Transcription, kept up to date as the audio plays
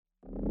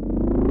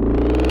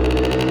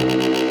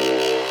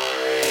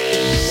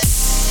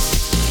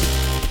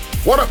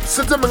What up?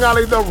 Sita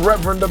Mangali, the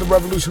Reverend of the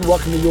Revolution.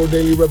 Welcome to your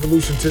Daily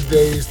Revolution.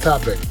 Today's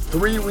topic,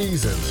 3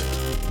 reasons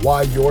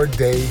why your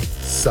day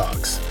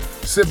sucks.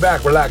 Sit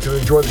back, relax, and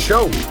enjoy the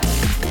show.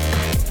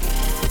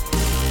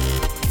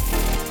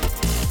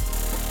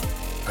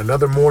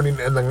 Another morning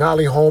in the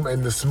Ngali home,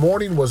 and this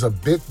morning was a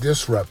bit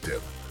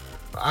disruptive.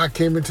 I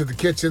came into the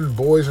kitchen,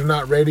 boys are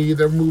not ready,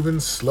 they're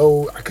moving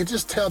slow. I could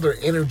just tell their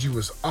energy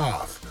was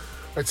off,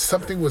 right?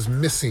 Something was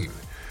missing.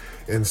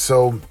 And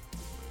so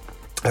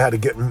I had to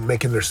get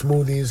making their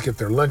smoothies, get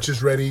their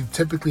lunches ready.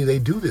 Typically they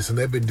do this, and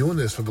they've been doing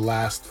this for the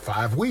last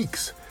 5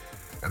 weeks.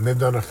 And they've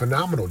done a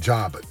phenomenal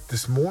job. But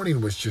this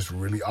morning was just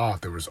really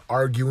off. There was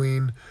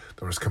arguing,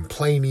 there was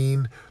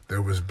complaining,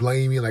 there was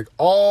blaming, like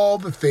all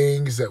the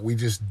things that we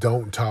just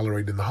don't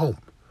tolerate in the home.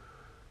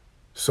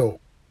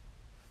 So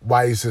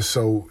why is this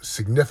so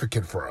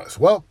significant for us?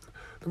 Well,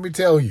 let me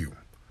tell you.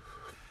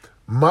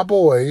 My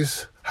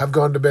boys have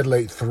gone to bed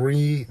late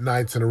 3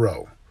 nights in a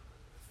row.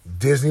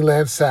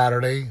 Disneyland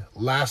Saturday,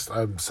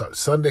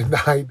 Sunday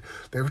night,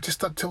 they were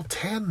just up till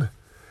 10.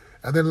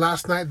 And then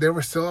last night, they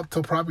were still up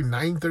till probably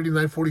 9:30,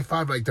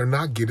 9:45. Like, they're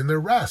not getting their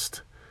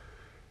rest.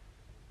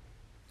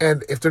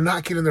 And if they're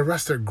not getting their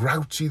rest, they're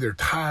grouchy, they're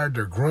tired,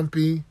 they're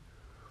grumpy.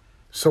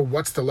 So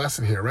what's the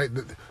lesson here, right?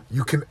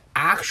 You can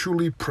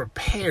actually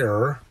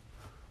prepare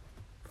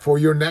for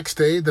your next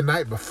day the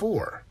night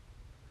before.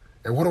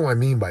 And what do I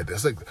mean by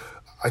this? Like,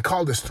 I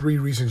call this 3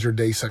 reasons your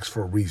day sucks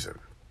for a reason.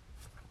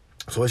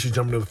 So let's just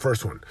jump into the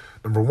first one.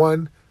 Number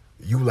 1,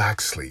 you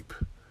lack sleep.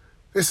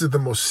 This is the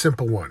most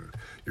simple one.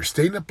 You're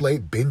staying up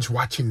late, binge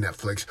watching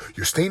Netflix.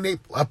 You're staying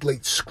up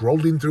late,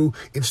 scrolling through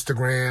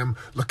Instagram,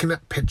 looking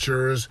at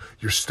pictures.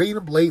 You're staying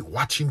up late,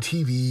 watching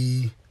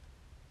TV.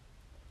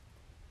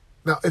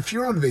 Now, if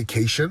you're on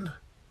vacation,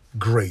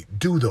 great,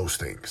 do those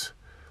things.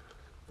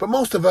 But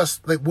most of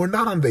us, we're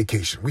not on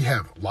vacation. We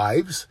have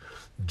lives,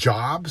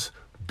 jobs,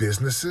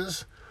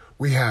 businesses.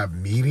 We have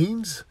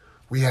meetings.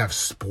 We have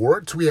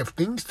sports. We have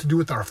things to do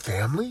with our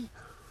family.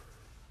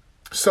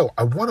 So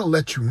I want to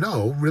let you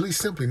know, really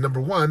simply,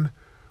 number 1,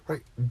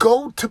 right?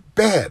 Go to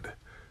bed.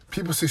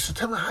 People say, so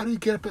tell me, how do you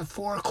get up at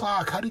 4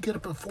 o'clock? How do you get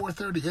up at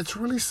 4:30? It's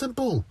really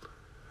simple.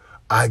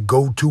 I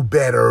go to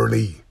bed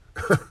early.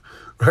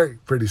 Right?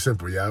 Pretty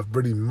simple, yeah.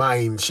 Pretty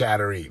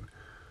mind-shattering.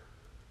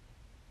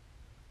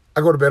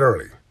 I go to bed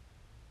early.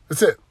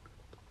 That's it.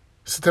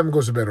 September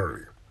goes to bed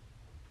early.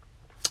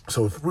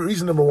 So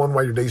reason number 1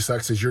 why your day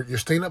sucks is you're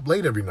staying up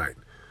late every night.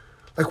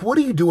 Like, what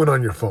are you doing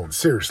on your phone?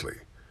 Seriously.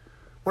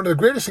 One of the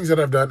greatest things that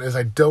I've done is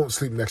I don't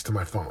sleep next to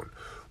my phone.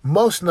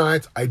 Most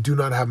nights, I do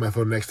not have my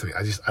phone next to me.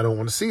 I don't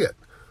want to see it.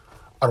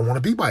 I don't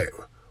want to be by it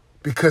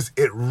because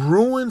it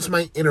ruins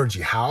my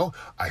energy. How?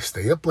 I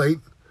stay up late.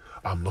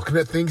 I'm looking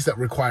at things that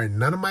require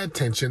none of my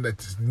attention.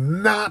 That's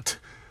not,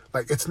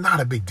 it's not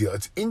a big deal.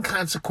 It's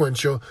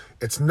inconsequential.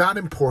 It's not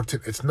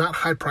important. It's not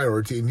high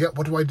priority. And yet,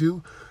 what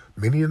do?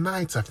 Many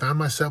nights, I found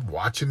myself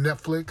watching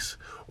Netflix,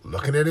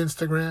 looking at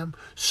Instagram,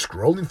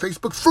 scrolling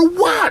Facebook. For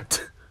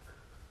what?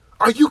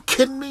 Are you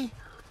kidding me?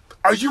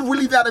 Are you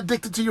really that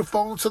addicted to your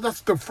phone? So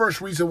that's the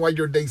first reason why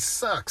your day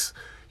sucks.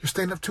 You're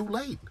staying up too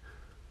late.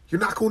 You're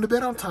not going to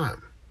bed on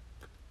time.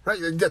 Right?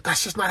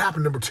 That's just not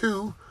happening. Number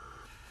 2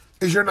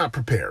 is you're not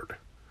prepared.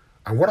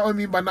 And what do I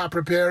mean by not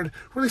prepared?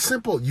 Really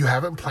simple. You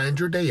haven't planned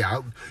your day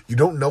out. You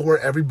don't know where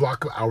every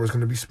block of hours is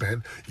going to be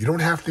spent. You don't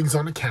have things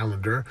on a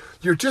calendar.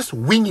 You're just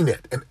winging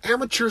it. And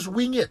amateurs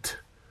wing it.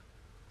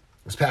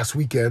 This past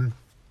weekend,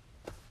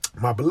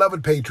 my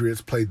beloved Patriots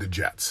played the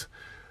Jets.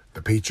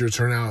 The Patriots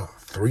are now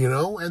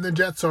 3-0, and the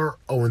Jets are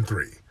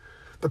 0-3.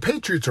 The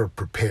Patriots are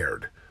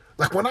prepared.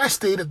 Like, when I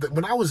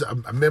was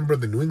a member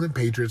of the New England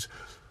Patriots,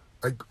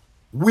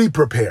 we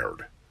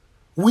prepared.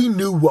 We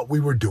knew what we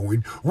were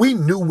doing. We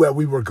knew where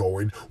we were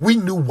going. We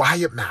knew why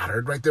it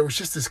mattered, right? There was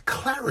just this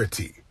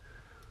clarity.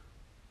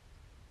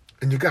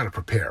 And you got to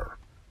prepare.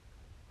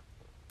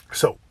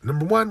 So,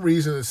 number 1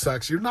 reason it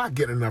sucks, you're not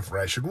getting enough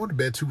rest. You're going to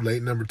bed too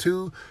late. Number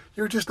 2,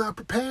 you're just not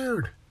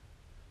prepared.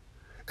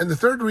 And the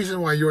third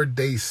reason why your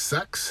day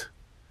sucks,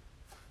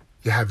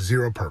 you have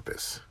zero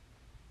purpose.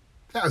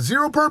 Yeah,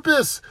 zero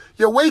purpose.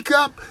 You wake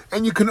up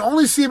and you can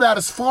only see about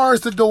as far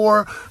as the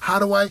door. How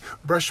do I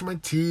brush my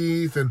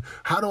teeth? And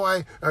how do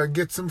I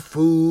get some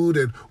food?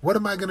 And what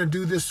am I going to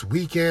do this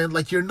weekend?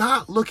 Like, you're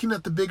not looking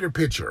at the bigger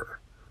picture.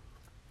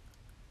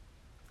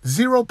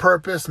 Zero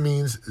purpose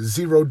means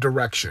zero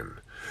direction.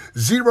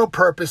 Zero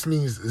purpose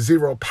means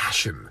zero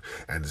passion.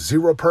 And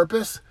zero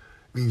purpose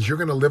means you're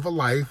going to live a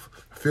life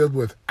filled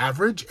with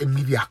average and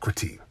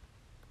mediocrity.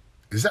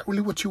 Is that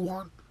really what you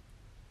want?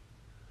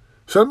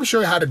 So let me show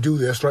you how to do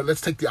this, right?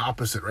 Let's take the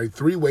opposite, right?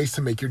 3 ways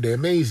to make your day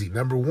amazing.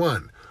 Number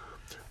 1,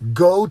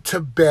 go to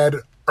bed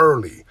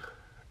early.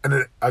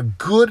 And a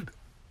good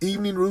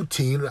evening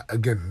routine,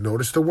 again,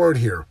 notice the word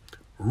here,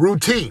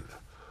 routine,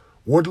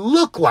 would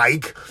look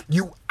like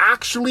you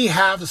actually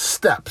have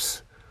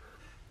steps,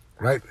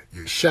 right?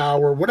 You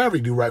shower, whatever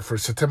you do, right? For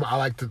September, I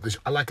like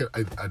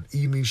an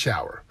evening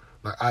shower.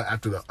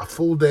 After a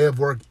full day of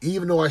work,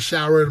 even though I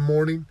shower in the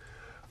morning,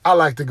 I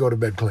like to go to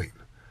bed clean.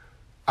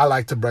 I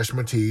like to brush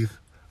my teeth.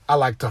 I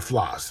like to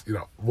floss,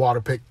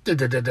 water pick,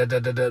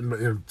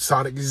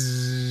 sonic.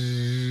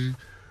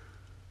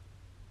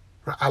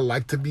 I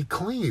like to be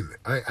clean.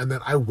 And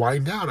then I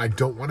wind down. I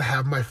don't want to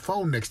have my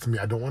phone next to me.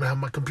 I don't want to have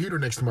my computer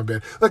next to my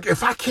bed. Look,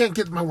 if I can't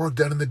get my work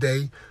done in the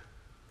day,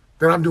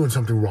 then I'm doing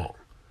something wrong.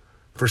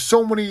 For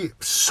so many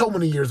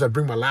years, I'd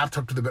bring my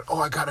laptop to the bed. Oh,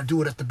 I got to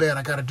do it at the bed.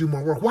 I got to do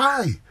more work.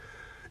 Why?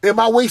 Am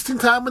I wasting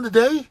time in the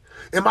day?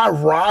 Am I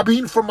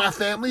robbing from my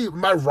family?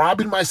 Am I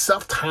robbing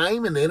myself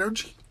time and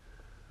energy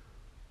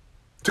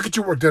to get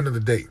your work done in the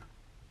day?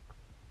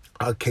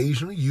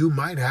 Occasionally, you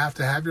might have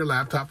to have your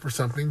laptop for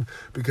something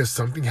because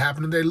something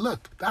happened today.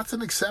 Look, that's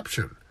an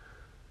exception.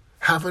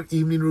 Have an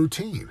evening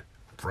routine.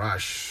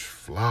 Brush,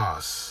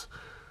 floss,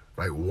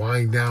 right?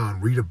 Wind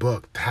down, read a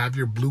book. Have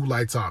your blue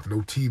lights off.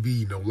 No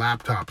TV, no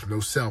laptops, no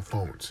cell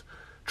phones.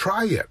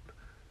 Try it.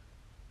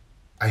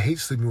 I hate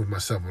sleeping with my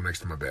cell phone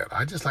next to my bed.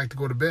 I just like to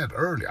go to bed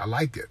early. I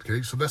like it,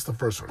 okay? So that's the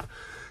first one.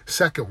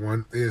 Second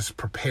one is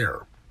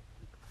prepare.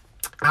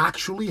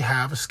 Actually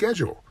have a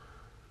schedule.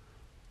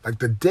 Like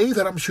the day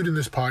that I'm shooting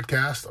this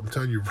podcast, I'm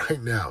telling you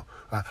right now,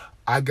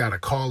 I got a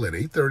call at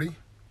 8:30,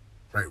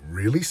 right?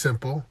 Really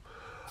simple.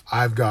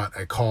 I've got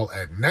a call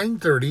at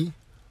 9:30.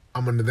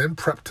 I'm going to then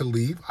prep to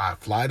leave. I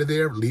fly to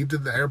there, leave to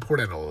the airport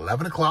at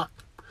 11 o'clock.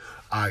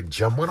 I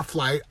jump on a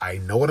flight. I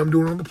know what I'm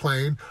doing on the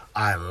plane.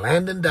 I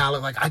land in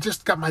Dallas. Like I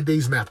just got my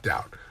days mapped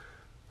out.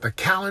 The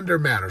calendar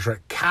matters,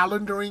 right?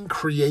 Calendaring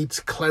creates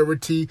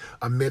clarity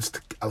amidst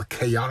a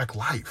chaotic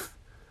life.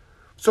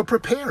 So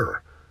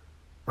prepare.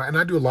 Right? And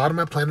I do a lot of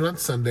my planning on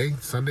Sunday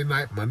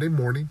night, Monday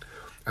morning.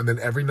 And then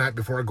every night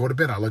before I go to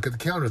bed, I look at the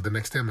calendar the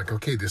next day. I'm like,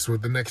 okay, this is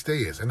what the next day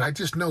is. And I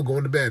just know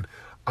going to bed,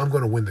 I'm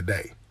going to win the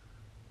day.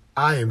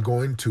 I am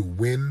going to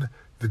win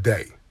the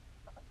day.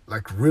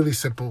 Like really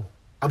simple,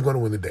 I'm going to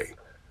win the day.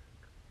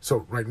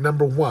 So, right,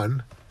 number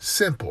one,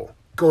 simple,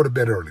 go to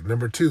bed early.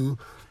 Number two,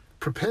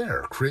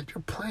 prepare, create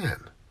your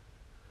plan.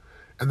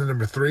 And then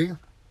number three,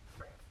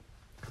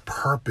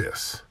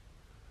 purpose.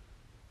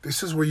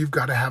 This is where you've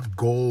got to have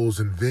goals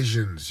and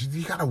visions.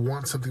 You got to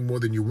want something more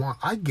than you want.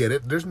 I get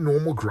it. There's a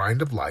normal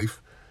grind of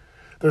life.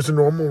 There's a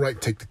normal, right,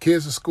 take the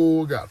kids to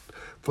school, got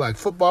flag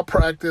football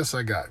practice,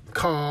 I got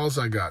calls,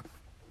 I got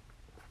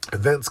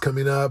events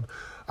coming up,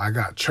 I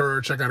got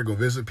church, I got to go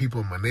visit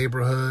people in my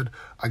neighborhood,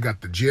 I got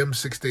the gym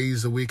 6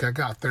 days a week, I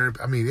got therapy.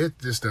 I mean, it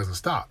just doesn't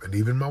stop. And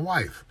even my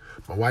wife.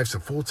 My wife's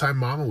a full-time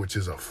mama, which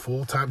is a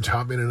full-time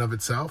job in and of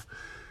itself.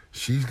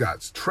 She's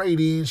got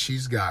trading,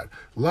 she's got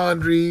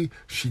laundry,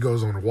 she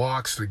goes on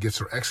walks to get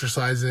her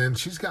exercise in.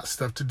 She's got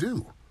stuff to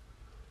do.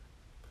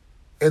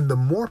 And the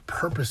more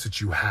purpose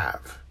that you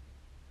have,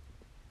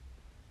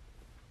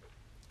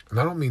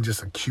 and I don't mean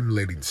just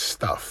accumulating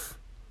stuff,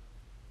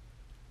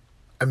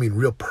 I mean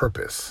real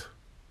purpose.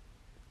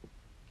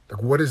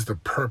 Like, what is the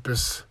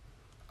purpose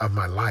of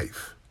my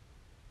life?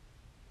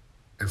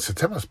 And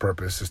Setema's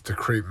purpose is to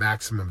create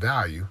maximum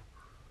value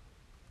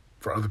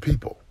for other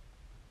people.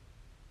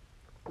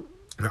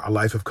 A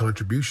life of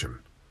contribution,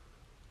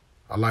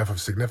 a life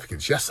of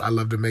significance. Yes, I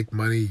love to make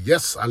money.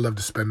 Yes, I love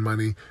to spend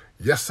money.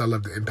 Yes, I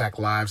love to impact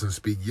lives and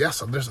speak.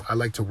 Yes, I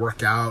like to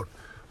work out.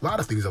 A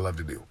lot of things I love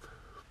to do.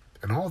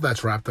 And all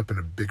that's wrapped up in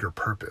a bigger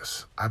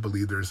purpose. I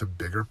believe there's a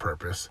bigger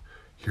purpose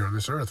here on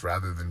this earth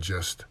rather than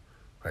just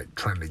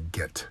trying to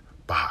get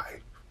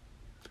by.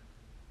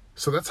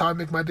 So that's how I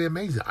make my day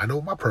amazing. I know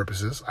what my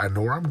purpose is. I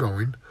know where I'm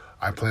going.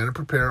 I plan to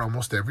prepare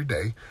almost every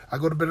day. I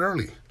go to bed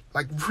early.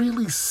 Like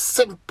really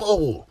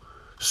simple.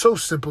 So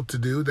simple to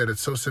do that it's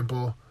so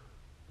simple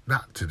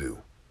not to do.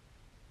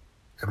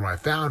 And what I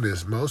found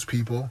is most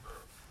people,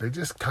 they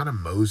just kind of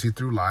mosey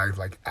through life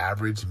like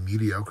average,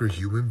 mediocre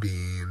human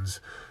beings.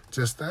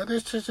 Just that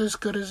it's just as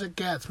good as it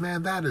gets.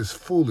 Man, that is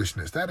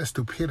foolishness. That is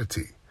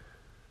stupidity.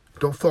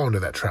 Don't fall into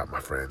that trap, my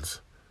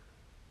friends.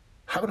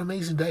 Have an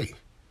amazing day.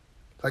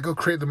 Like, go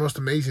create the most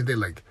amazing day.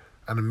 Like,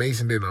 an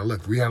amazing day. Now,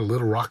 look, we had a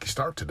little rocky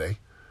start today.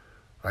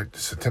 Right?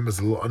 September's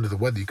a little under the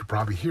weather. You could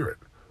probably hear it.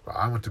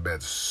 I went to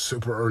bed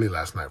super early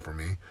last night for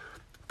me.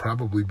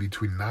 Probably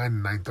between 9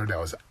 and 9:30, I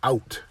was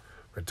out.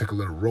 I took a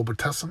little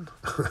Robitussin.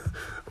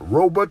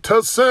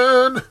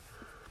 Robitussin!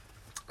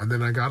 And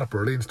then I got up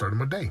early and started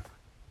my day.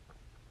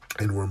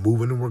 And we're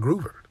moving and we're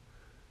grooving.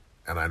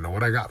 And I know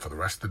what I got for the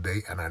rest of the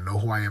day. And I know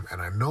who I am.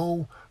 And I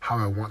know how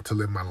I want to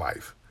live my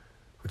life,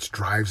 which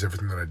drives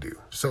everything that I do.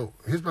 So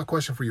here's my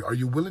question for you. Are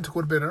you willing to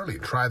go to bed early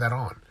and try that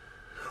on?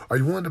 Are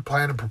you willing to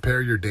plan and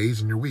prepare your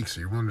days and your weeks? Are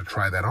you willing to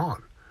try that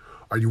on?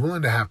 Are you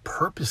willing to have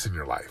purpose in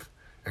your life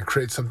and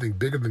create something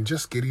bigger than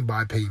just getting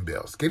by paying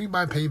bills? Getting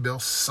by paying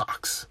bills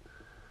sucks.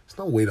 It's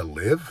no way to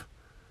live.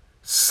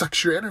 It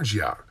sucks your energy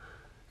out.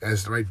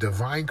 As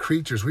divine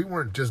creatures, we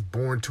weren't just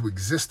born to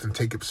exist and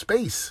take up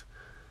space.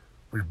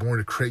 We were born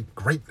to create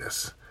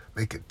greatness,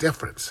 make a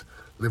difference,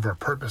 live our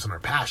purpose and our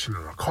passion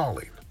and our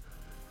calling.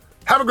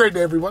 Have a great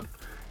day, everyone.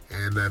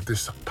 And if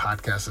this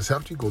podcast has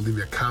helped you, go leave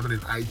me a comment in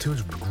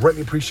iTunes. We'd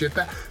greatly appreciate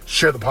that.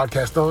 Share the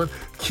podcast on.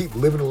 Keep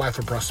living a life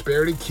of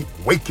prosperity. Keep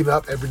waking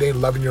up every day and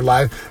loving your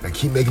life. And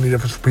keep making a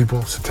difference for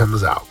people.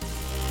 Setema's out.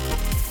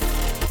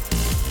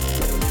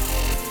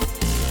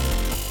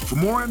 For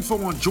more info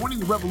on joining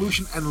the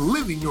revolution and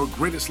living your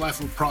greatest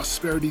life of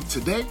prosperity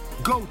today,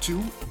 go to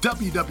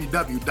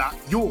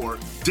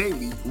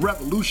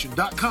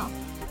www.yourdailyrevolution.com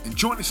and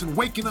join us in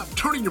waking up,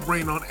 turning your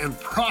brain on, and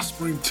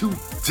prospering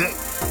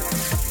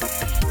today.